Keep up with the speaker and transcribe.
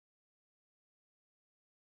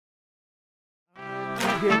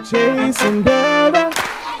get chasing better,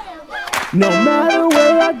 no matter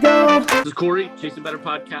where I go. This is Corey, Chasing Better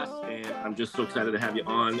Podcast, and I'm just so excited to have you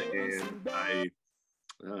on. And I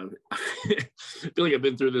feel like I've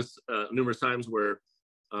been through this numerous times where,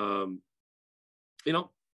 I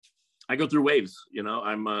go through waves.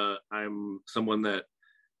 I'm someone that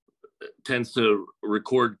tends to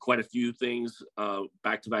record quite a few things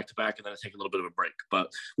back to back to back, and then I take a little bit of a break.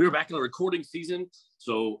 But we were back in the recording season,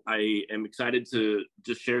 so I am excited to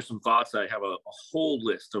just share some thoughts. I have a whole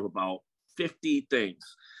list of about 50 things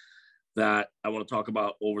that I want to talk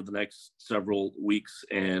about over the next several weeks,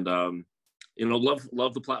 and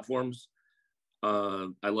love the platforms. I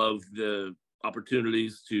love the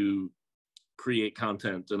opportunities to create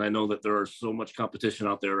content, and I know that there are so much competition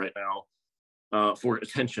out there right now for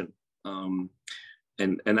attention.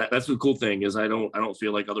 And that's the cool thing is I don't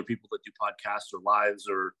feel like other people that do podcasts or lives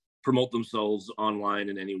or promote themselves online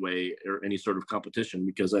in any way or any sort of competition,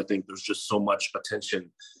 because I think there's just so much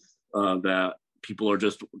attention that people are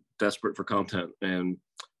just desperate for content, and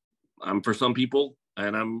I'm for some people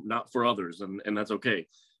and I'm not for others, and that's okay.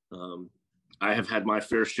 I have had my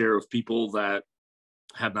fair share of people that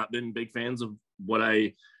have not been big fans of what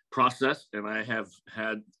I process, and I have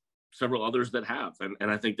had several others that have,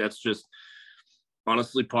 and I think that's just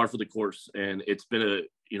honestly par for the course. And it's been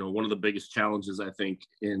one of the biggest challenges I think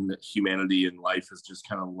in humanity and life is just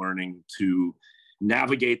kind of learning to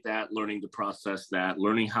navigate that, learning to process that,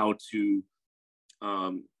 learning how to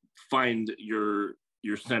find your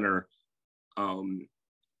center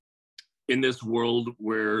in this world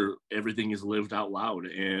where everything is lived out loud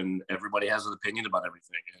and everybody has an opinion about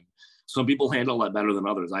everything. And some people handle that better than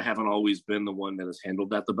others. I haven't always been the one that has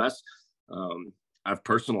handled that the best. I've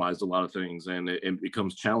personalized a lot of things, and it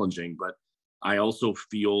becomes challenging, but I also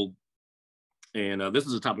feel, and this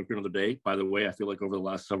is a topic for another day, by the way, I feel like over the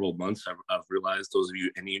last several months, I've realized, those of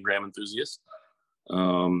you Enneagram enthusiasts,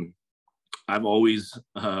 I've always,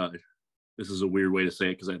 this is a weird way to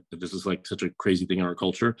say it because this is like such a crazy thing in our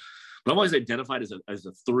culture, but I've always identified as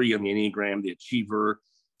a 3 on the Enneagram, the achiever.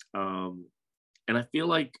 And I feel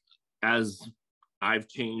like as I've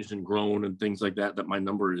changed and grown and things like that my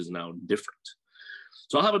number is now different.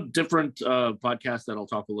 So I'll have a different podcast that I'll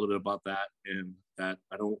talk a little bit about that, and that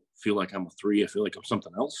I don't feel like I'm a 3. I feel like I'm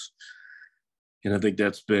something else. And I think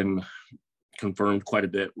that's been confirmed quite a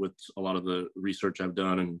bit with a lot of the research I've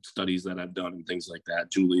done and studies that I've done and things like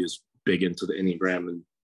that. Julie is big into the Enneagram. And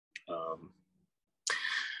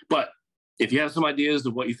but if you have some ideas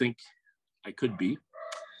of what you think I could be,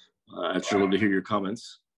 I'd sure love to hear your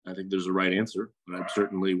comments. I think there's a right answer, but I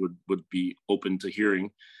certainly would be open to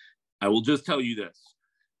hearing. I will just tell you this.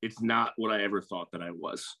 It's not what I ever thought that I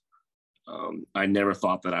was. I never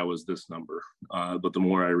thought that I was this number. But the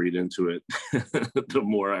more I read into it, the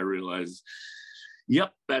more I realize,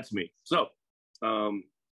 yep, that's me. So,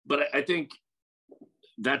 but I think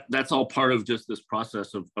that's all part of just this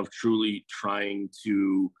process of truly trying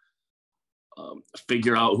to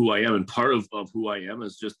figure out who I am. And part of who I am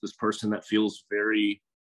is just this person that feels very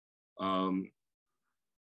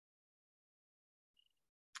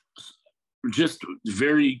just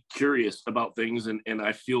very curious about things, and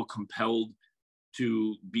I feel compelled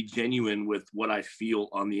to be genuine with what I feel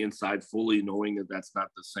on the inside, fully knowing that that's not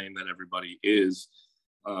the same that everybody is.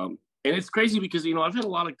 And it's crazy because, I've had a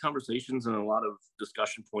lot of conversations and a lot of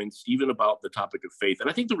discussion points, even about the topic of faith. And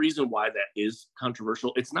I think the reason why that is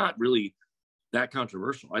controversial, it's not really that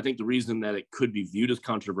controversial. I think the reason that it could be viewed as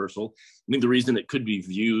controversial, I think the reason it could be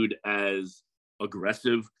viewed as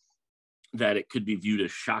aggressive, that it could be viewed as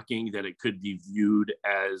shocking, that it could be viewed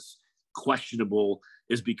as questionable,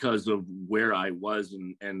 is because of where I was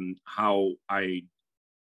and how I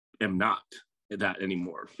am not that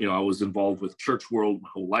anymore. I was involved with church world my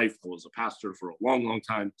whole life. I was a pastor for a long, long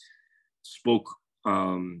time, spoke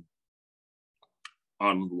on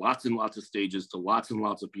lots and lots of stages to lots and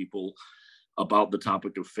lots of people about the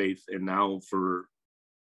topic of faith. And now for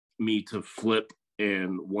me to flip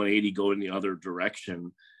and 180 go in the other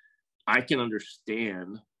direction, I can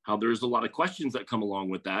understand how there's a lot of questions that come along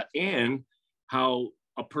with that, and how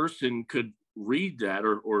a person could read that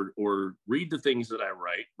or read the things that I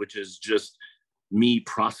write, which is just me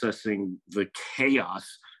processing the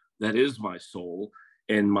chaos that is my soul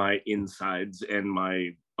and my insides and my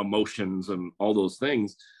emotions and all those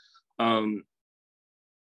things.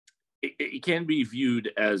 It can be viewed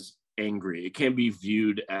as angry. It can be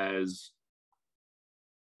viewed as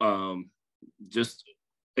just,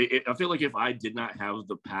 I feel like if I did not have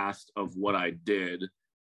the past of what I did,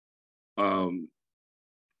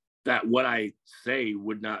 that what I say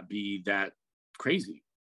would not be that crazy.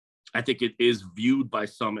 I think it is viewed by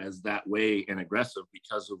some as that way and aggressive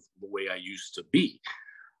because of the way I used to be.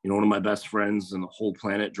 You know, one of my best friends in the whole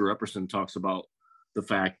planet, Drew Epperson, talks about the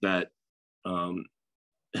fact that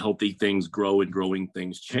healthy things grow and growing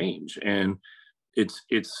things change. And it's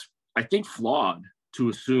I think flawed to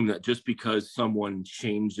assume that just because someone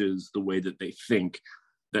changes the way that they think,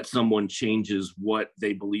 that someone changes what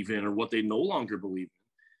they believe in or what they no longer believe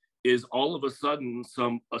in, is all of a sudden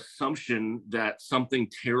some assumption that something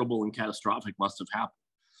terrible and catastrophic must have happened,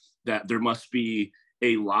 that there must be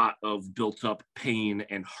a lot of built up pain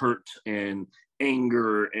and hurt and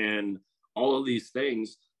anger and all of these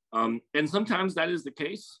things. And sometimes that is the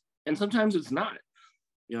case, and sometimes it's not.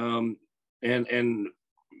 And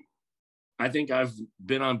I think I've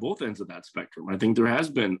been on both ends of that spectrum. I think there has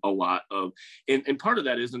been a lot of, and part of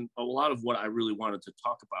that isn't a lot of what I really wanted to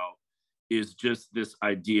talk about is just this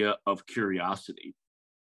idea of curiosity.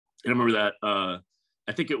 And I remember that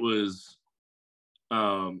I think it was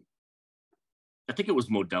Modelo.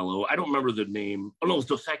 I don't remember the name. Oh no, it was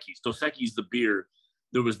Dos Equis. Dos Equis, the beer.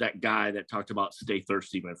 There was that guy that talked about "Stay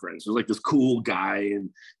thirsty, my friends." It was like this cool guy, and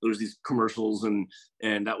there was these commercials, and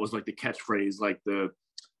that was like the catchphrase, like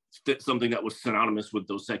something that was synonymous with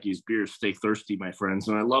Dos Equis beer, "Stay thirsty, my friends."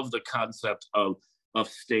 And I love the concept of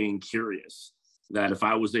staying curious. That if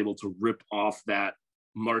I was able to rip off that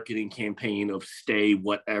marketing campaign of "Stay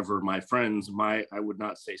whatever, my friends," I would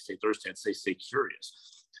not say "Stay thirsty." I'd say "Stay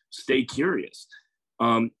curious." Stay curious.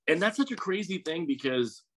 And that's such a crazy thing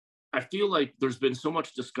because I feel like there's been so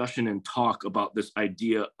much discussion and talk about this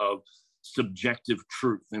idea of subjective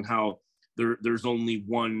truth and how there's only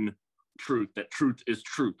one truth, that truth is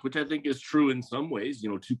truth, which I think is true in some ways.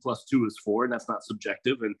 2 + 2 is 4, and that's not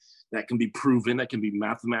subjective, and that can be proven, that can be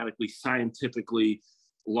mathematically, scientifically,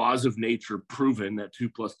 laws of nature proven that 2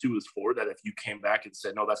 + 2 is 4, that if you came back and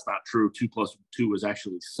said, no, that's not true, 2 + 2 is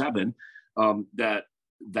actually 7,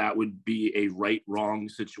 that would be a right-wrong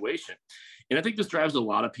situation. And I think this drives a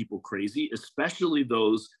lot of people crazy, especially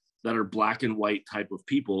those that are black and white type of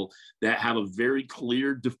people that have a very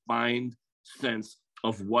clear, defined sense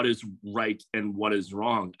of what is right and what is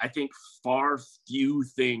wrong. I think far few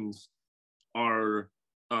things are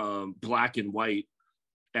black and white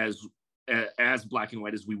as black and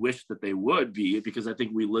white as we wish that they would be, because I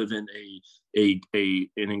think we live in an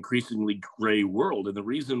increasingly gray world. And the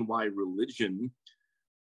reason why religion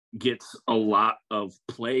gets a lot of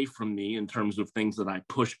play from me in terms of things that I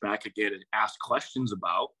push back again and ask questions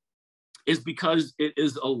about is because it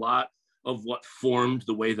is a lot of what formed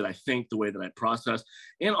the way that I think, the way that I process.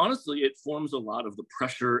 And honestly, it forms a lot of the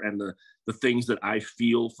pressure and the things that I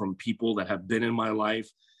feel from people that have been in my life.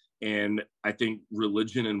 And I think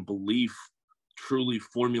religion and belief truly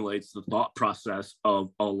formulates the thought process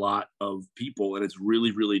of a lot of people. And it's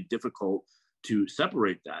really, really difficult to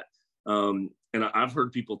separate that. And I've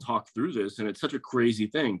heard people talk through this, and it's such a crazy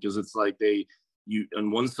thing because it's like you on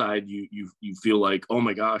one side you feel like, oh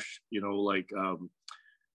my gosh,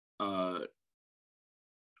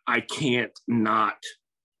 I can't not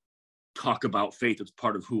talk about faith. It's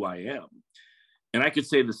part of who I am. And I could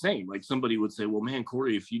say the same. Like somebody would say, well, man,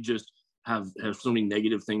 Corey, if you just have so many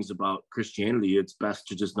negative things about Christianity, it's best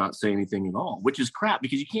to just not say anything at all, which is crap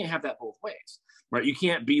because you can't have that both ways, right? You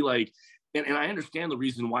can't be like, and I understand the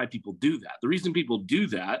reason why people do that. The reason people do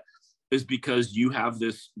that is because you have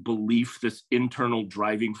this belief, this internal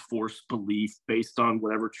driving force belief based on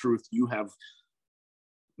whatever truth you have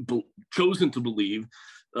chosen to believe,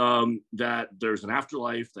 that there's an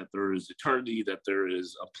afterlife, that there is eternity, that there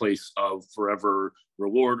is a place of forever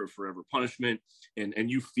reward or forever punishment. And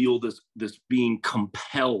you feel this being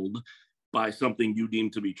compelled by something you deem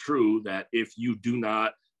to be true, that if you do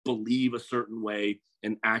not believe a certain way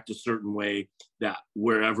and act a certain way, that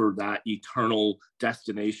wherever that eternal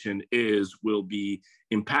destination is will be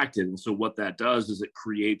impacted. And so what that does is it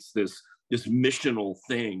creates this missional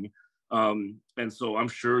thing. And so I'm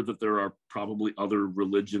sure that there are probably other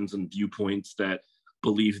religions and viewpoints that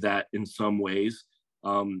believe that in some ways.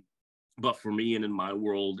 But for me and in my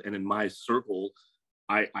world and in my circle,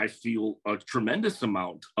 I feel a tremendous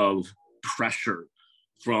amount of pressure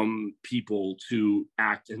from people to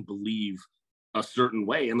act and believe a certain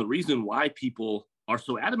way. And the reason why people are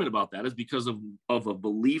so adamant about that is because of a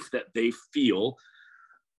belief that they feel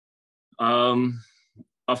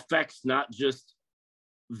affects not just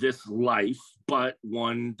this life, but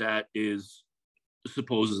one that is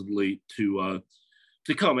supposedly to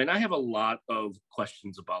come. And I have a lot of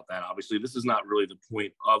questions about that. Obviously, this is not really the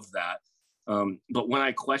point of that. But when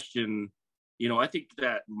I question, I think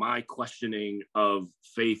that my questioning of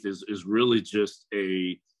faith is really just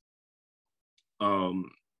a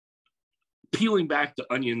peeling back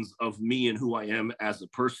the onions of me and who I am as a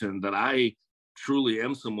person, that I truly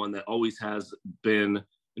am someone that always has been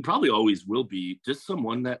and probably always will be just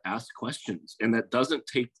someone that asks questions and that doesn't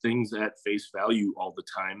take things at face value all the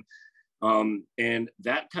time. And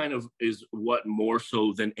that kind of is what more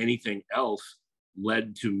so than anything else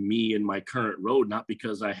led to me in my current road, not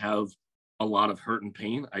because I have a lot of hurt and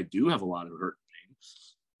pain. I do have a lot of hurt and pain.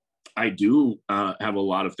 I do have a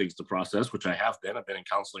lot of things to process, which I have been. I've been in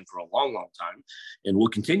counseling for a long, long time and will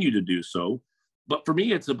continue to do so. But for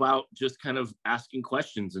me, it's about just kind of asking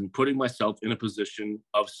questions and putting myself in a position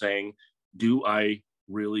of saying, do I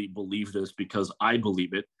really believe this because I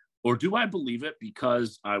believe it? Or do I believe it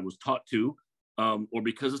because I was taught to, or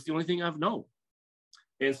because it's the only thing I've known?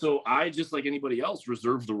 And so I, just like anybody else,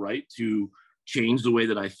 reserve the right to change the way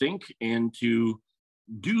that I think and to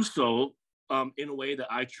do so in a way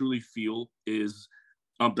that I truly feel is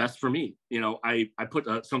best for me. You know, I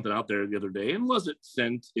put something out there the other day, and was it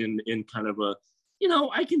sent in kind of a, you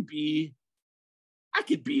know, I could be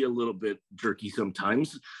a little bit jerky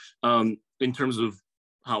sometimes in terms of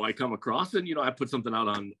how I come across. And, you know, I put something out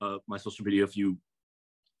on my social media a few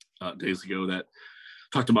days ago that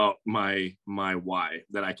talked about my why,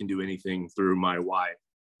 that I can do anything through my why,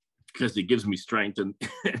 because it gives me strength. And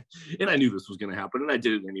and I knew this was going to happen, and I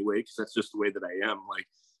did it anyway, because that's just the way that I am. Like,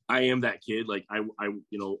 I am that kid. Like, I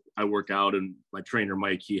you know, I work out, and my trainer,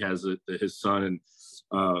 Mike, he has his son,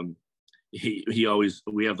 and he always,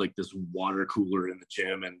 we have like this water cooler in the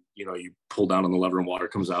gym, and, you know, you pull down on the lever and water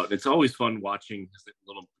comes out. And it's always fun watching, his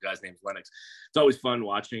little guy's name's Lennox. It's always fun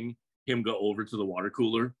watching him go over to the water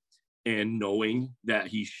cooler and knowing that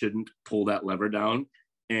he shouldn't pull that lever down.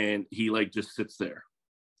 And he like just sits there.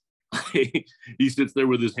 He sits there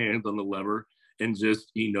with his hands on the lever and just,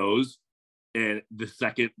 he knows. And the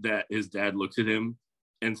second that his dad looks at him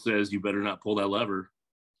and says, "You better not pull that lever,"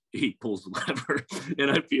 he pulls the lever.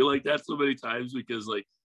 And I feel like that so many times, because like,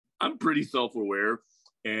 I'm pretty self-aware,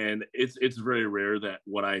 and it's very rare that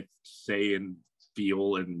what I say and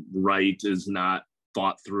feel and write is not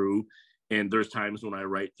thought through. And there's times when I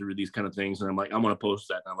write through these kind of things, and I'm like, I'm going to post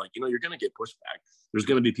that. And I'm like, you know, you're going to get pushback. There's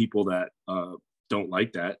going to be people that don't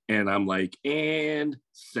like that. And I'm like, and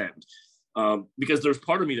send. Because there's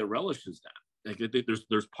part of me that relishes that. Like, I think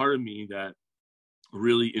there's part of me that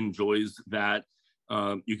really enjoys that.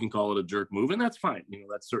 You can call it a jerk move, and that's fine. You know,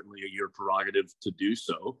 that's certainly your prerogative to do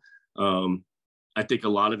so. I think a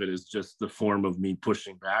lot of it is just the form of me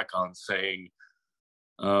pushing back on saying,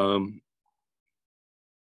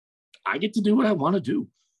 I get to do what I want to do,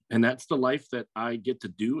 and that's the life that I get to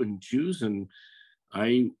do and choose. And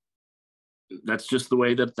that's just the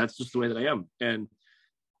way that I am.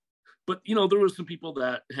 But, you know, there were some people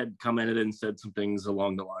that had commented and said some things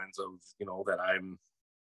along the lines of, you know, that I'm,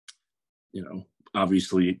 you know,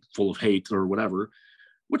 obviously full of hate or whatever,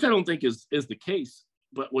 which I don't think is the case.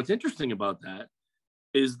 But what's interesting about that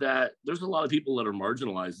is that there's a lot of people that are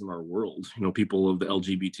marginalized in our world. You know, people of the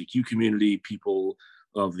LGBTQ community, people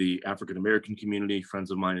of the African American community,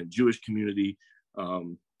 friends of mine in Jewish community,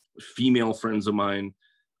 female friends of mine,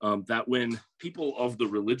 that when people of the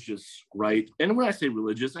religious right, and when I say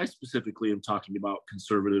religious, I specifically am talking about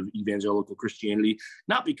conservative evangelical Christianity,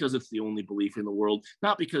 not because it's the only belief in the world,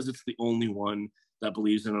 not because it's the only one that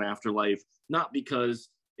believes in an afterlife, not because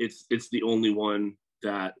it's the only one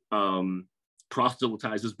that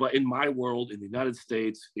proselytizes, but in my world, in the United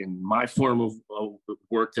States, in my form of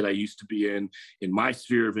work that I used to be in my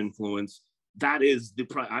sphere of influence, that is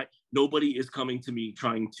nobody is coming to me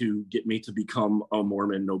trying to get me to become a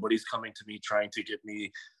Mormon. Nobody's coming to me trying to get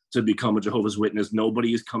me to become a Jehovah's Witness.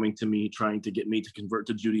 Nobody is coming to me trying to get me to convert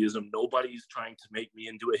to Judaism. Nobody's trying to make me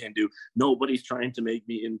into a Hindu. Nobody's trying to make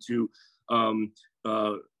me into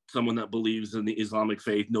someone that believes in the Islamic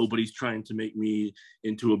faith. Nobody's trying to make me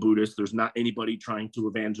into a Buddhist. There's not anybody trying to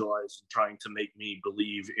evangelize and trying to make me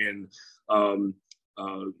believe in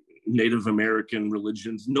Native American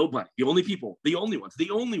religions. Nobody. The only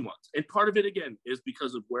ones. And part of it, again, is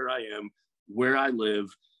because of where I am, where I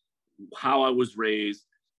live, how I was raised,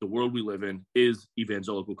 the world we live in is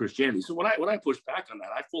evangelical Christianity. So when I push back on that,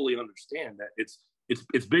 I fully understand that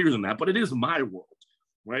it's bigger than that, but it is my world.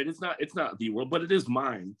 Right? It's not the world, but it is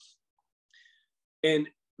mine. And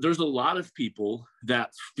there's a lot of people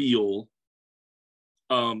that feel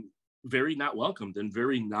very not welcomed and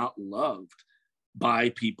very not loved by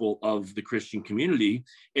people of the Christian community.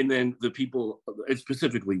 And then the people, it's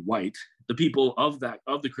specifically white, the people of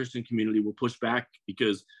the Christian community will push back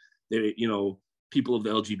because they, you know, people of the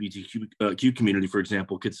LGBTQ community, for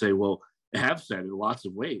example, could say, well, have said in lots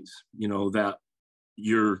of ways, you know, that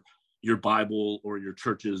your Bible or your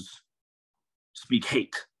churches speak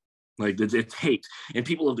hate. Like it's hate. And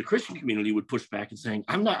people of the Christian community would push back and saying,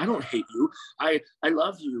 I don't hate you. I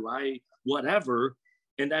love you. Whatever.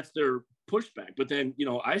 And that's their pushback. But then,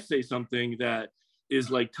 I say something that is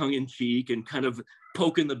like tongue in cheek and kind of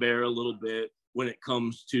poking the bear a little bit when it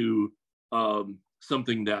comes to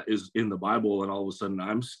something that is in the Bible. And all of a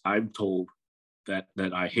sudden I'm told that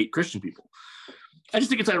I hate Christian people. I just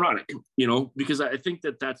think it's ironic, because I think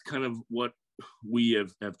that that's kind of what we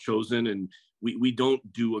have chosen, and we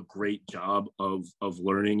don't do a great job of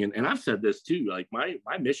learning. And I've said this too, like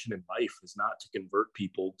my mission in life is not to convert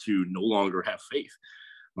people to no longer have faith.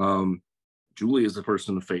 Julie is a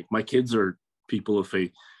person of faith. My kids are people of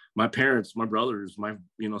faith. My parents, my brothers,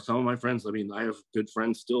 some of my friends. I mean, I have good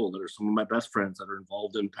friends still that are some of my best friends that are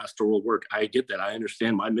involved in pastoral work. I get that. I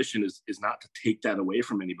understand. My mission is not to take that away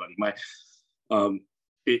from anybody.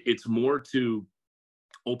 It's more to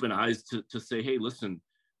open eyes to say, hey, listen,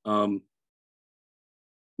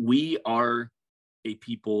 we are a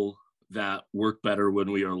people that work better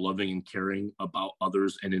when we are loving and caring about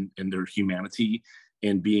others and in their humanity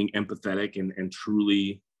and being empathetic and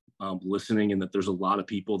truly listening, and that there's a lot of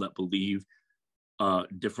people that believe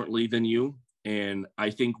differently than you. And I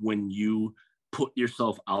think when you put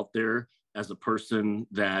yourself out there as a person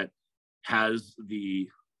that has the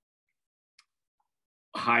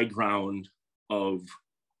high ground of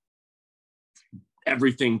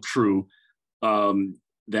everything true,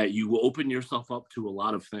 that you will open yourself up to a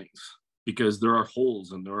lot of things, because there are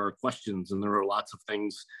holes and there are questions and there are lots of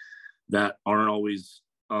things that aren't always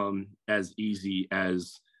as easy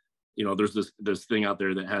as, there's this thing out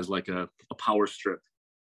there that has like a power strip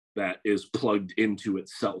that is plugged into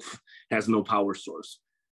itself, has no power source.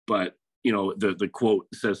 But, the quote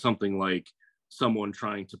says something like someone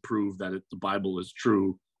trying to prove that the Bible is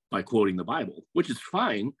true by quoting the Bible, which is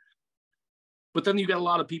fine. But then you got a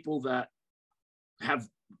lot of people that have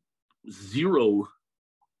zero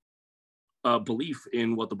belief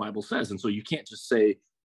in what the Bible says. And so you can't just say,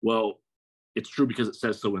 well, it's true because it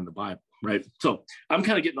says so in the Bible, right? So I'm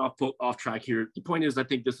kind of getting off track here. The point is, I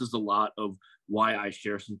think this is a lot of why I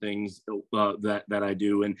share some things that I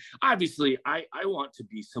do. And obviously, I want to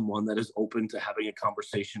be someone that is open to having a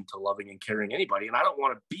conversation, to loving and caring anybody. And I don't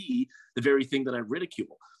want to be the very thing that I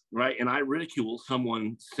ridicule, right? And I ridicule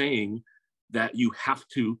someone saying that you have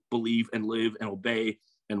to believe and live and obey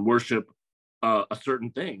and worship a certain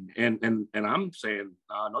thing. And I'm saying,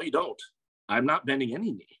 no, you don't. I'm not bending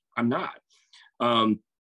any knee. I'm not.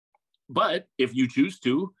 But if you choose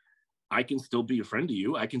to, I can still be a friend to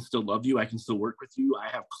you. I can still love you. I can still work with you. I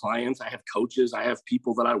have clients, I have coaches, I have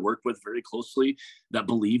people that I work with very closely that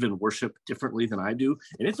believe and worship differently than I do.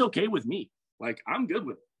 And it's okay with me. Like, I'm good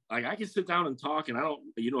with it. Like, I can sit down and talk, and I don't,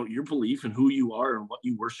 your belief and who you are and what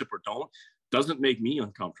you worship or don't doesn't make me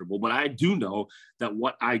uncomfortable. But I do know that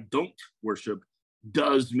what I don't worship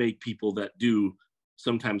does make people that do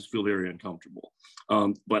sometimes feel very uncomfortable.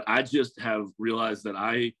 But I just have realized that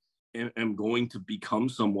I am going to become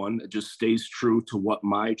someone that just stays true to what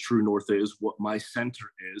my true north is, what my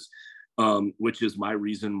center is, which is my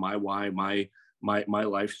reason, my why, my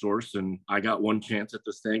life source. And I got one chance at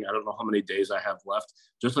this thing. I don't know how many days I have left,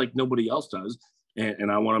 just like nobody else does.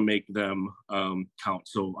 And I want to make them count.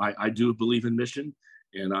 So I do believe in mission,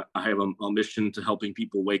 and I have a mission to helping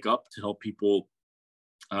people wake up, to help people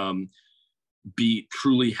be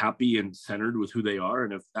truly happy and centered with who they are.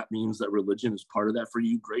 And if that means that religion is part of that for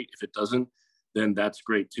you, great. If it doesn't, then that's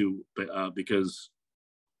great too. But because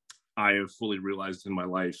I have fully realized in my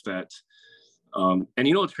life that, and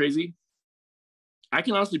what's crazy? I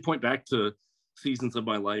can honestly point back to seasons of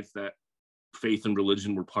my life that faith and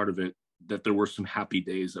religion were part of it, that there were some happy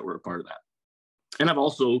days that were a part of that. And I've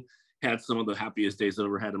also had some of the happiest days I've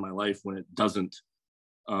ever had in my life when it doesn't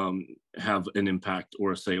have an impact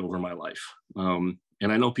or a say over my life. And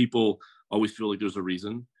I know people always feel like there's a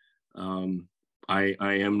reason. I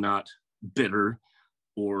am not bitter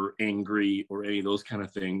or angry or any of those kind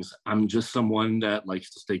of things. I'm just someone that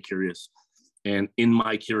likes to stay curious. And in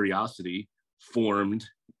my curiosity formed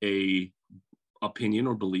a opinion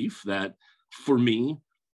or belief that for me,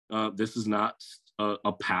 this is not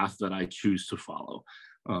a path that I choose to follow.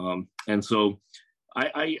 And so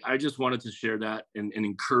I just wanted to share that and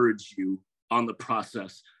encourage you on the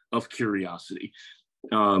process of curiosity.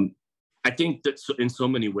 I think that in so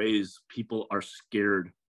many ways, people are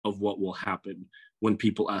scared of what will happen when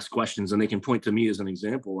people ask questions, and they can point to me as an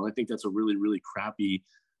example. And I think that's a really, really crappy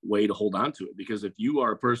way to hold on to it, because if you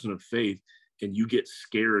are a person of faith and you get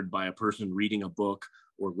scared by a person reading a book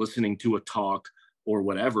or listening to a talk or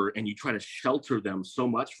whatever, and you try to shelter them so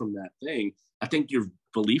much from that thing, I think your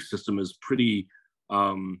belief system is pretty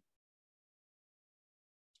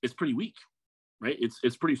it's pretty weak, right?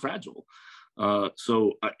 It's pretty fragile.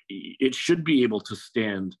 So it should be able to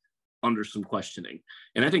stand under some questioning.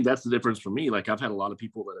 And I think that's the difference for me. Like, I've had a lot of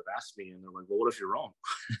people that have asked me, and they're like, well, what if you're wrong?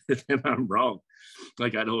 And I'm wrong.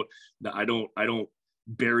 Like, I don't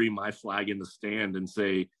bury my flag in the stand and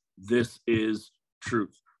say, this is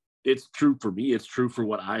truth. It's true for me. It's true for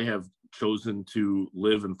what I have chosen to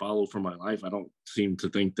live and follow for my life. I don't seem to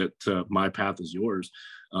think that my path is yours.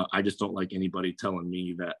 I just don't like anybody telling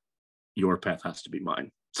me that your path has to be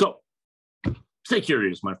mine. So stay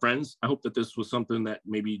curious, my friends. I hope that this was something that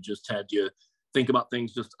maybe just had you think about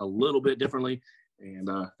things just a little bit differently. And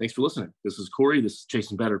thanks for listening. This is Corey. This is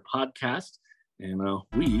Chasing Better Podcast. And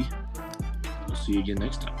we will see you again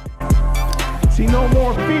next time. See no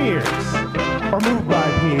more fears or moved by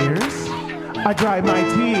peers. I dry my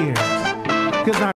tears because